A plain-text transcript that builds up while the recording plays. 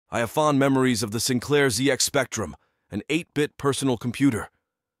I have fond memories of the Sinclair ZX Spectrum, an 8-bit personal computer.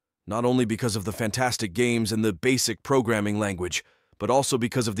 Not only because of the fantastic games and the basic programming language, but also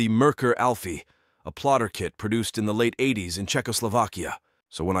because of the Merkur Alfie, a plotter kit produced in the late 80s in Czechoslovakia.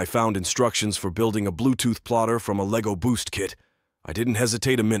 So when I found instructions for building a Bluetooth plotter from a Lego Boost kit, I didn't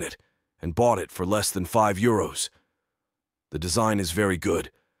hesitate a minute and bought it for less than €5. The design is very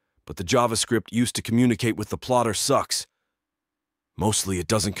good, but the JavaScript used to communicate with the plotter sucks. Mostly it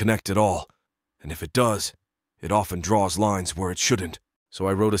doesn't connect at all, and if it does, it often draws lines where it shouldn't. So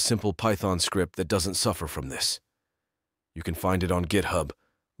I wrote a simple Python script that doesn't suffer from this. You can find it on GitHub.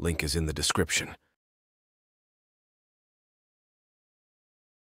 Link is in the description.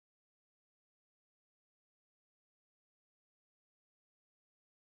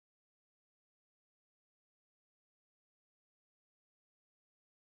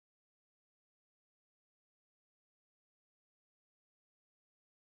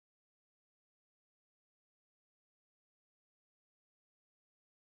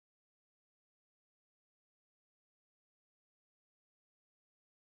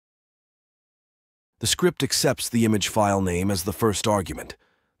 The script accepts the image file name as the first argument,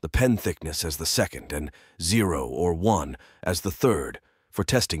 the pen thickness as the second, and 0 or 1 as the third for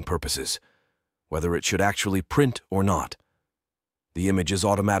testing purposes, whether it should actually print or not. The image is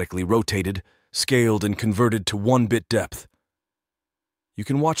automatically rotated, scaled, and converted to 1-bit depth. You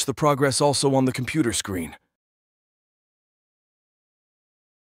can watch the progress also on the computer screen.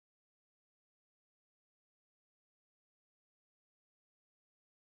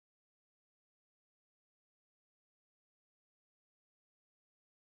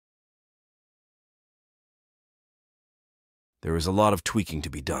 There is a lot of tweaking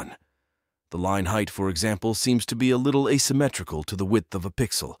to be done. The line height, for example, seems to be a little asymmetrical to the width of a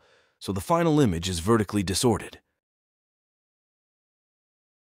pixel, so the final image is vertically distorted.